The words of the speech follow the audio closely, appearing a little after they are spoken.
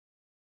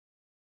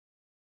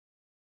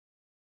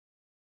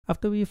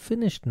After we've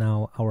finished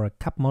now our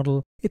cup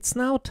model, it's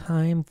now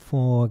time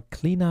for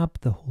clean up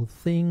the whole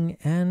thing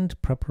and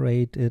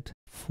preparate it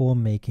for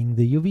making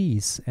the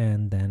UVs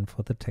and then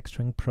for the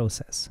texturing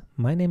process.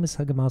 My name is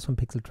Helge Maus from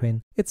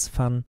pixeltrain. It's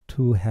fun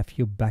to have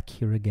you back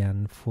here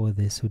again for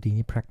this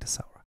Houdini practice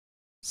hour.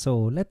 So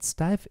let's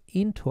dive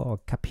into our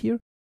cup here.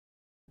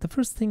 The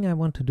first thing I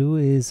want to do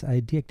is I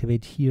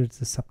deactivate here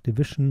the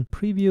subdivision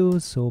preview.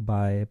 So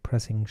by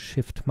pressing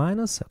Shift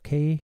minus,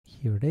 okay,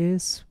 here it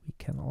is. We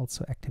can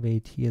also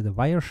activate here the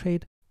wire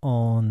shade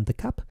on the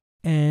cup.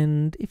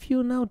 And if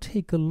you now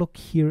take a look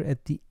here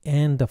at the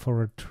end of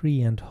our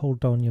tree and hold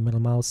down your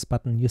middle mouse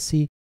button, you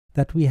see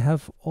that we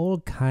have all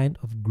kind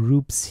of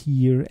groups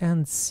here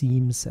and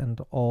seams and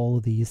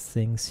all these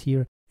things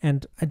here.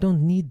 And I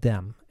don't need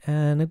them.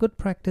 And a good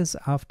practice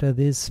after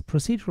this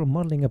procedural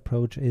modeling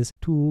approach is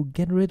to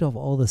get rid of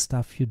all the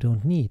stuff you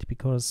don't need,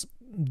 because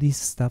this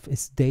stuff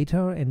is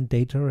data and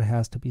data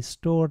has to be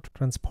stored,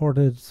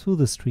 transported through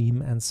the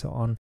stream and so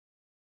on.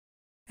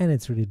 And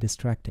it's really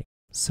distracting.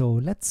 So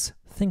let's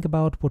think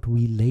about what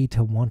we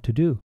later want to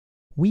do.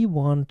 We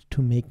want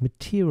to make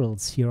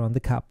materials here on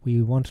the cup.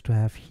 We want to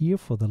have here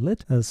for the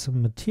lid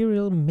some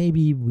material.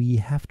 Maybe we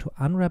have to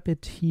unwrap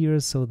it here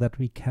so that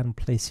we can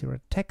place here a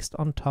text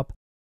on top.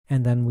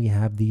 And then we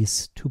have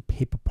these two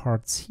paper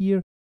parts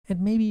here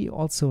and maybe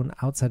also an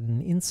outside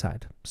and an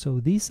inside. So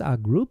these are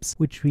groups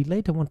which we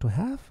later want to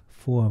have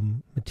for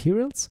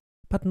materials,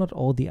 but not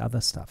all the other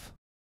stuff.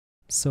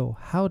 So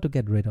how to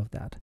get rid of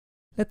that?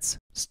 Let's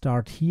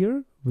start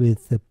here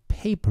with the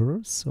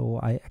paper. So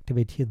I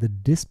activate here the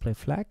display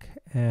flag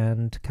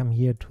and come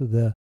here to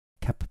the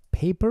cup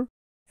paper.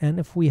 And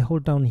if we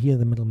hold down here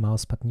the middle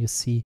mouse button, you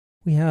see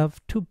we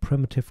have two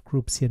primitive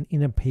groups here, an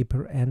inner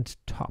paper and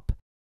top.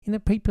 Inner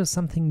paper is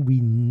something we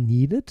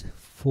needed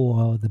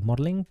for the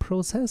modeling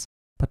process,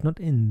 but not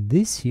in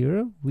this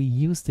here. We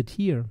used it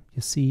here.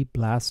 You see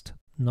blast,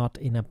 not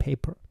inner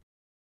paper.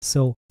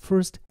 So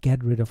first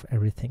get rid of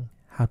everything.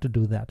 How to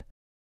do that?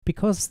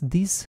 Because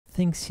these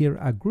things here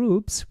are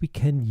groups, we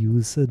can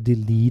use a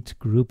delete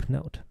group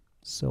node.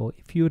 So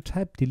if you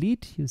type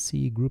delete, you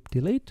see group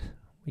delete.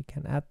 We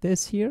can add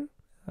this here.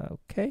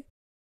 Okay.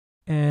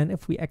 And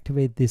if we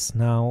activate this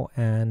now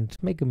and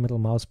make a middle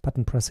mouse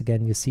button press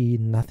again, you see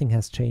nothing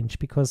has changed,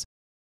 because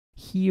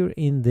here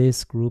in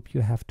this group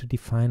you have to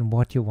define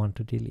what you want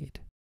to delete.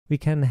 We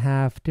can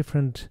have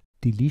different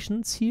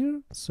deletions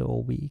here,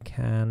 so we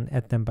can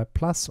add them by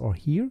plus or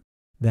here.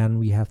 Then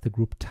we have the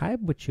group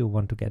type which you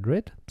want to get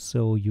rid,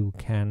 so you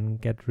can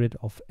get rid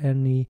of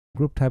any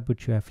group type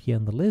which you have here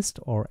in the list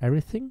or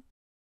everything.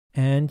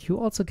 And you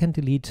also can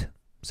delete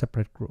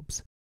separate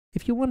groups.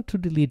 If you want to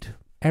delete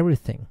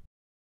everything,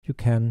 you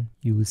can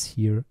use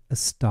here a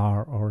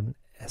star or an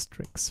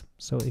asterisk.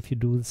 So if you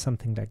do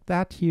something like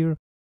that here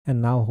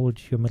and now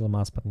hold your middle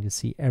mouse button, you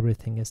see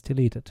everything is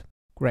deleted.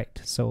 Great.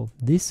 So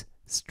this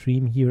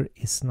stream here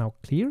is now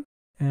clear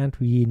and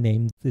we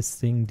name this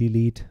thing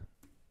delete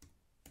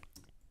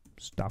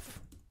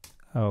stuff.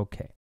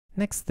 Okay.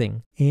 Next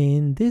thing,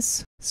 in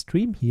this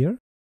stream here,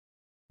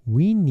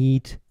 we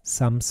need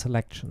some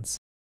selections.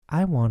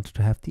 I want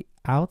to have the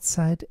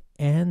outside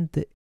and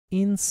the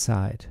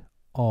inside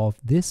of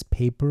this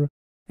paper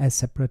as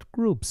separate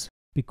groups,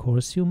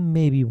 because you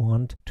maybe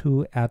want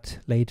to add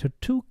later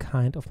two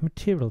kind of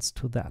materials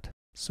to that.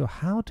 So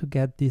how to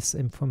get this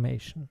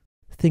information?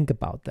 Think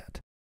about that.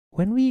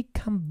 When we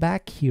come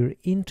back here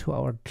into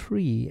our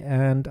tree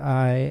and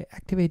I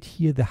activate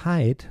here the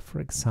height, for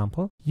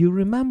example, you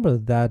remember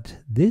that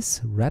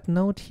this red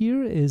node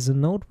here is a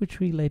node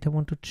which we later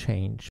want to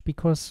change,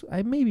 because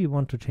I maybe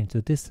want to change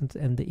the distance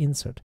and the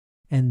insert.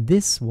 And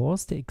this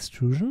was the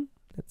extrusion.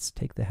 Let's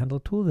take the handle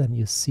tool, then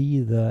you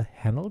see the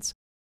handles.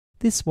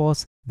 This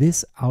was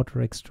this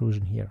outer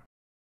extrusion here.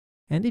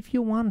 And if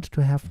you want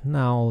to have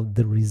now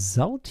the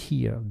result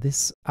here,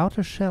 this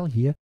outer shell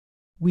here,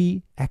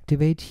 we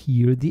activate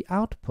here the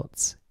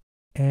outputs.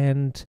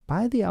 And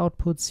by the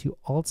outputs, you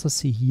also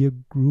see here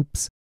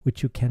groups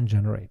which you can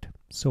generate.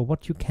 So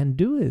what you can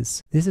do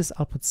is, this is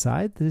output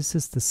side, this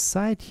is the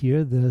side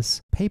here,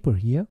 this paper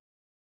here.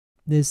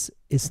 This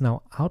is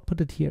now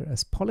outputted here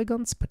as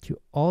polygons, but you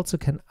also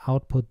can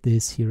output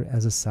this here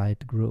as a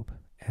side group,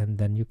 and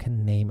then you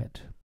can name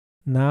it.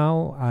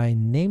 Now I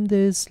name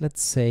this,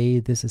 let's say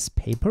this is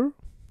paper.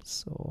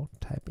 So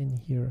type in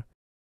here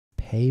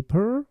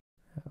paper.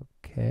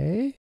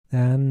 Okay.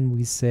 Then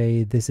we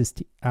say this is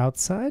the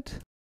outside.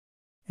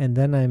 And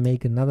then I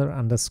make another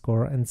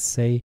underscore and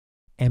say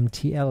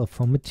MTL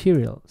for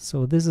material.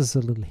 So this is a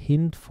little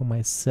hint for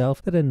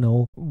myself that I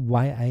know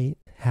why I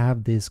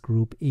have this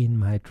group in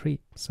my tree.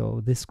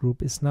 So this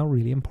group is now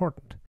really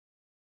important.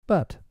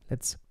 But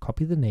let's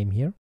copy the name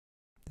here.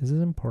 This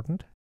is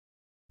important.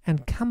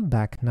 And come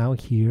back now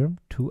here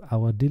to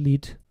our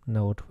delete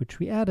node, which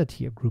we added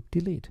here, group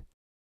delete.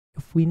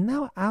 If we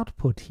now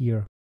output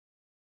here,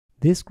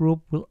 this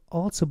group will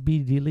also be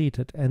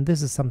deleted, and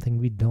this is something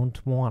we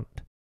don't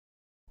want.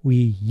 We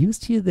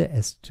used here the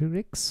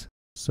asterisk,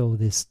 so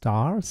the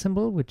star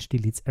symbol, which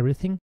deletes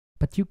everything,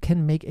 but you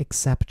can make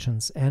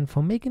exceptions. And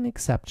for making an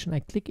exception,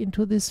 I click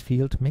into this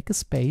field, make a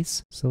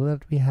space so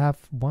that we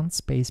have one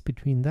space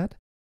between that.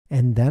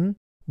 And then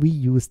we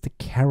use the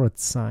caret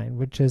sign,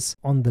 which is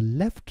on the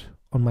left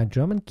on my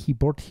German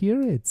keyboard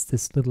here. It's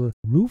this little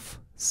roof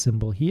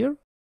symbol here.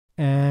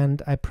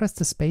 And I press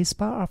the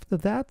spacebar after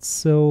that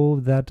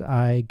so that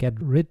I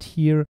get rid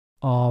here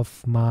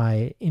of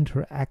my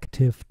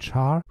interactive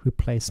char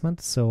replacement.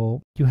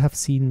 So you have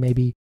seen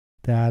maybe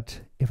that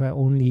if I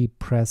only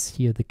press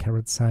here the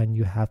caret sign,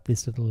 you have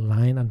this little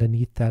line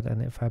underneath that. And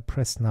if I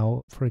press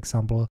now, for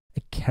example,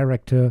 a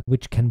character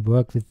which can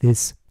work with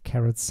this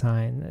caret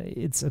sign,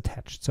 it's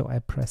attached. So I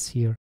press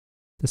here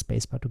the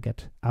spacebar to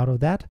get out of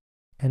that.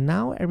 And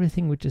now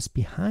everything which is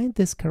behind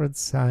this caret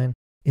sign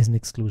is an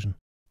exclusion.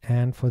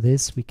 And for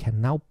this, we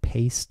can now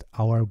paste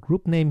our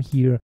group name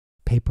here,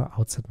 paper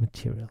outside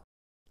material.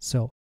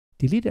 So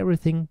delete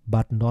everything,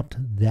 but not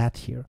that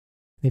here.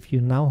 If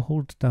you now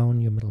hold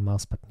down your middle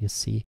mouse button, you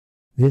see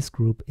this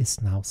group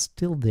is now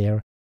still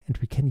there and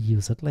we can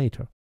use it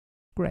later.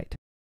 Great.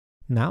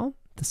 Now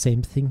the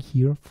same thing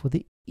here for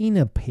the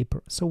inner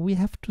paper. So we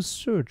have to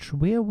search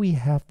where we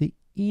have the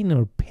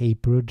inner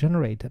paper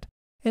generated.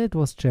 And it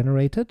was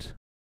generated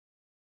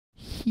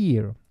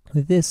here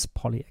with this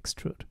poly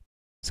extrude.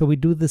 So we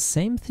do the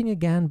same thing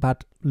again,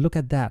 but look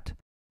at that.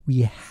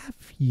 We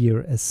have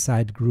here a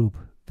side group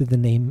with the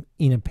name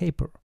inner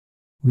paper.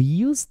 We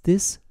use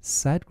this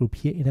side group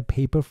here in a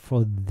paper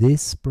for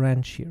this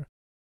branch here.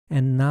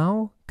 And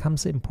now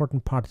comes the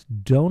important part.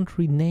 Don't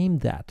rename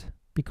that,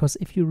 because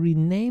if you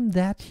rename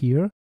that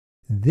here,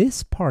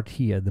 this part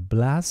here, the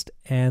blast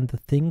and the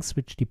things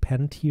which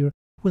depend here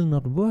will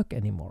not work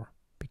anymore,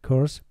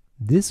 because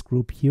this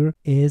group here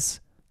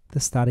is the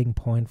starting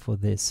point for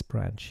this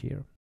branch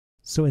here.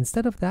 So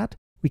instead of that,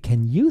 we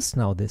can use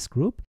now this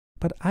group,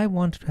 but I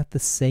want to have the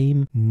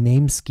same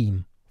name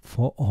scheme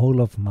for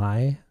all of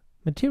my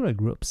material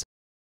groups.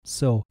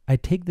 So I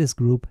take this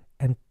group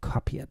and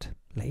copy it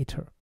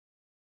later.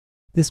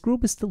 This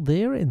group is still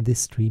there in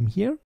this stream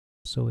here.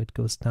 So it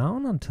goes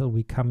down until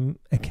we come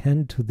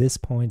again to this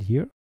point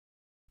here.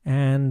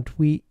 And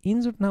we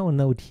insert now a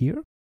node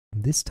here.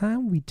 This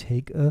time we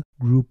take a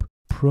group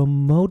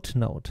promote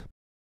node.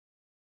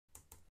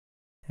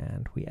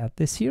 And we add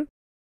this here.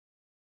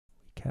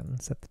 We can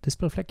set the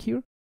display flag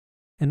here.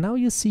 And now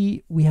you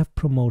see we have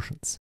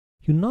promotions.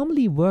 You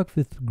normally work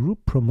with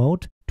group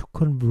promote to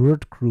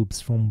convert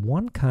groups from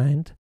one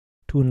kind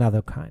to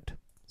another kind.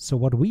 So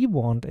what we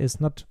want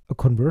is not a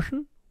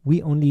conversion.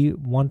 We only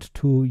want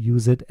to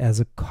use it as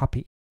a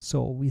copy.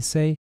 So we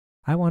say,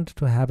 I want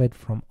to have it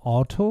from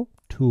auto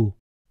to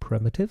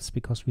primitives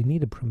because we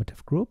need a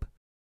primitive group.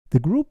 The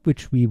group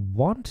which we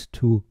want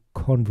to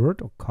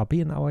convert or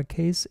copy in our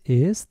case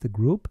is the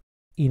group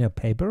inner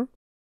paper.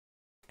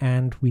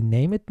 And we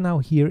name it now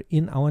here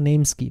in our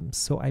name scheme.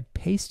 So I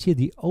paste here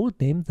the old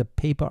name, the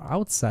paper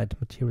outside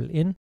material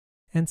in,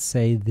 and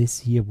say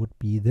this here would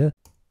be the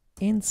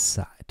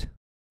inside.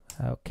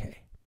 Okay.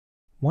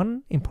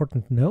 One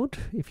important note,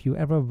 if you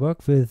ever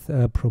work with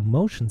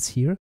promotions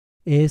here,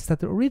 is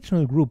that the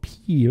original group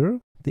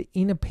here, the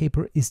inner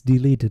paper, is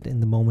deleted in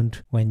the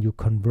moment when you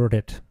convert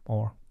it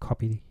or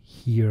copy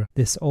here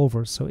this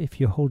over. So if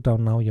you hold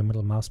down now your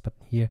middle mouse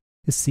button here,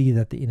 you see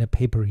that the inner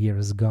paper here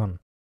is gone.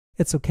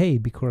 It's okay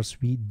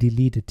because we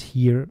delete it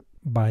here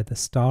by the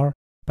star,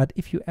 but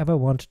if you ever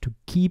want to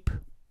keep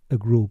a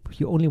group,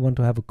 you only want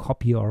to have a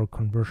copy or a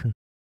conversion,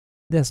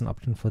 there's an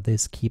option for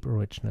this, keep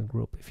original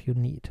group if you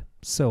need.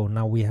 So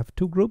now we have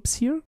two groups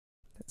here.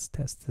 Let's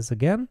test this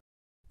again.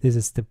 This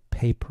is the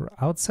paper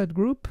outside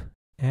group,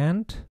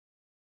 and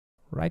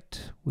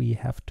we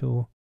have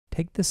to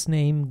take this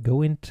name,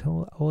 go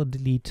into our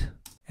delete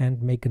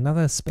and make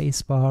another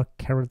spacebar,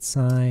 caret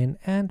sign,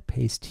 and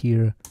paste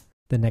here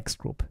the next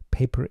group,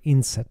 paper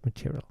inside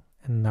material.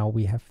 And now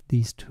we have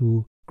these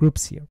two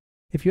groups here.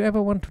 If you ever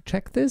want to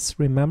check this,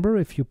 remember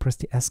if you press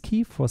the S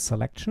key for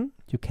selection,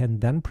 you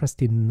can then press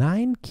the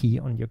 9 key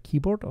on your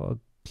keyboard or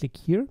click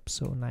here.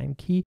 So 9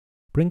 key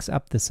brings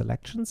up the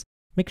selections.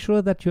 Make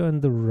sure that you're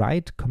in the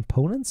right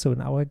component. So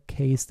in our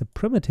case, the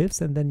primitives,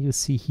 and then you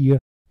see here,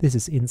 this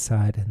is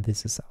inside and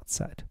this is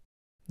outside.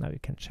 Now you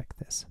can check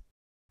this.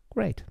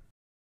 Great.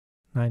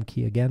 9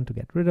 key again to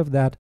get rid of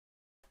that.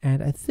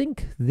 And I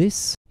think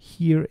this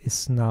here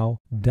is now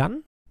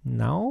done.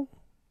 Now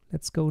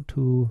let's go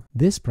to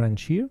this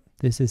branch here.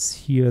 This is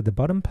here the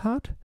bottom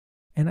part.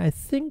 And I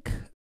think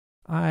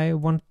I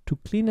want to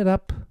clean it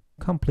up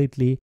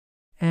completely.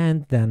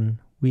 And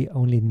then we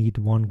only need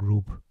one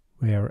group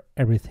where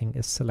everything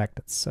is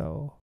selected.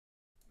 So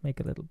make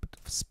a little bit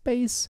of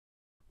space.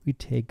 We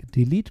take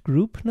delete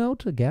group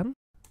node again,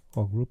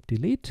 or group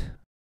delete.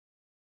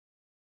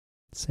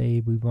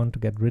 Say we want to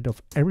get rid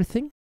of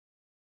everything.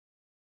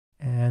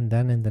 And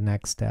then in the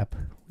next step,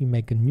 we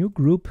make a new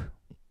group,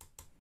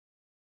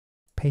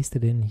 paste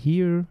it in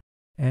here,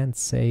 and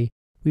say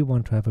we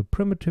want to have a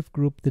primitive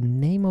group. The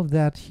name of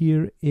that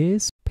here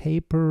is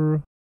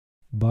paper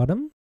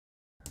bottom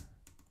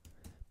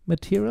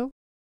material.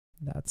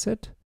 That's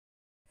it.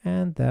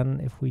 And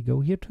then if we go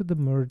here to the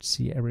merge,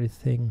 see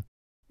everything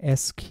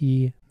S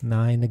key,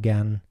 9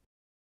 again,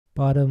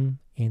 bottom,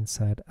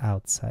 inside,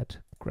 outside.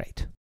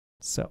 Great.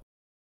 So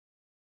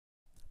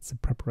that's the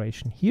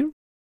preparation here.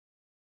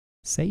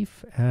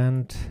 Save,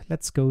 and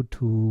let's go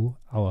to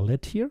our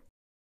lid here.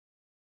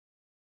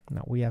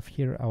 Now we have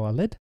here our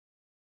lid.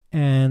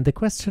 And the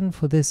question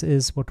for this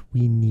is what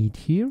we need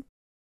here.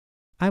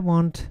 I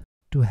want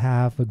to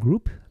have a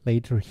group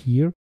later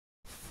here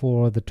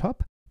for the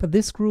top, but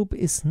this group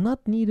is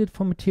not needed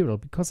for material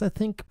because I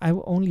think I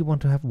only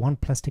want to have one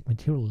plastic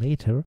material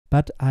later,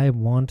 but I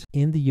want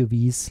in the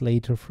UVs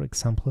later, for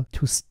example,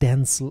 to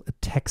stencil a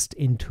text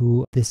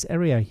into this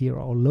area here,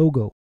 or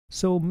logo.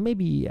 So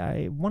maybe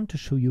I want to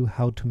show you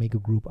how to make a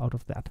group out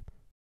of that.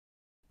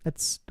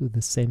 Let's do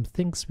the same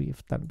things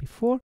we've done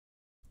before.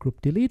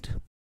 Group delete.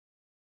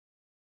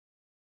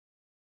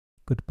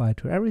 Goodbye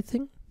to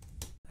everything.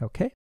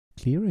 Okay,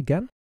 clear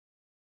again.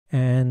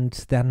 And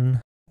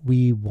then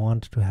we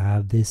want to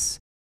have these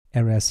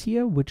areas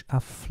here which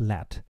are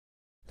flat.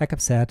 Like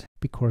I've said,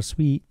 because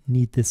we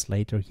need this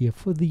later here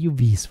for the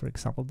UVs, for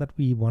example, that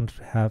we want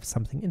to have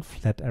something in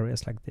flat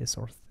areas like this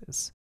or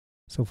this.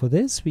 So for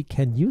this, we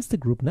can use the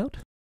group node.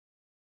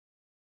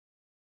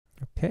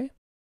 Okay.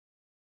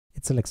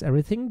 It selects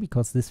everything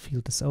because this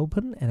field is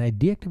open, and I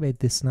deactivate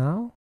this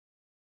now.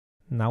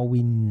 Now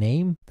we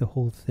name the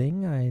whole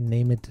thing. I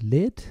name it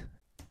lid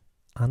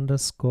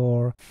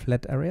underscore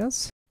flat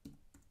areas.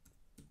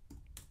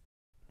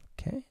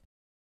 Okay.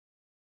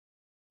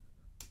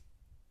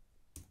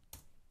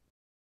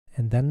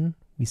 And then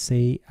we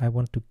say I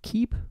want to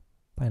keep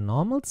by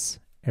normals.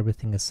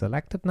 Everything is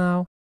selected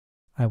now.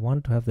 I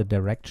want to have the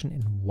direction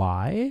in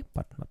Y,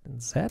 but not in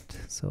Z.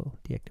 So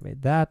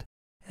deactivate that.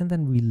 And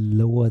then we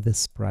lower the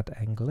spread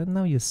angle. And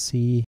now you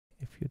see,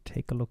 if you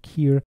take a look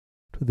here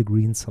to the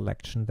green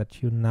selection,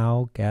 that you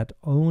now get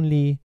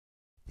only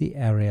the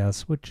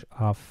areas which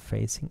are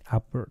facing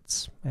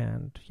upwards.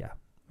 And yeah,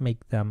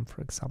 make them,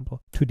 for example,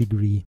 2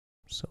 degrees,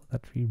 so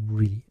that we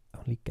really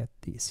only get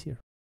these here.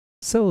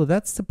 So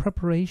that's the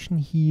preparation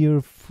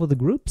here for the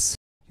groups.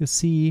 You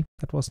see,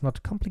 that was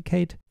not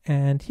complicated.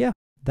 And yeah,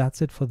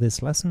 that's it for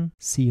this lesson.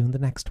 See you in the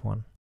next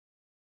one.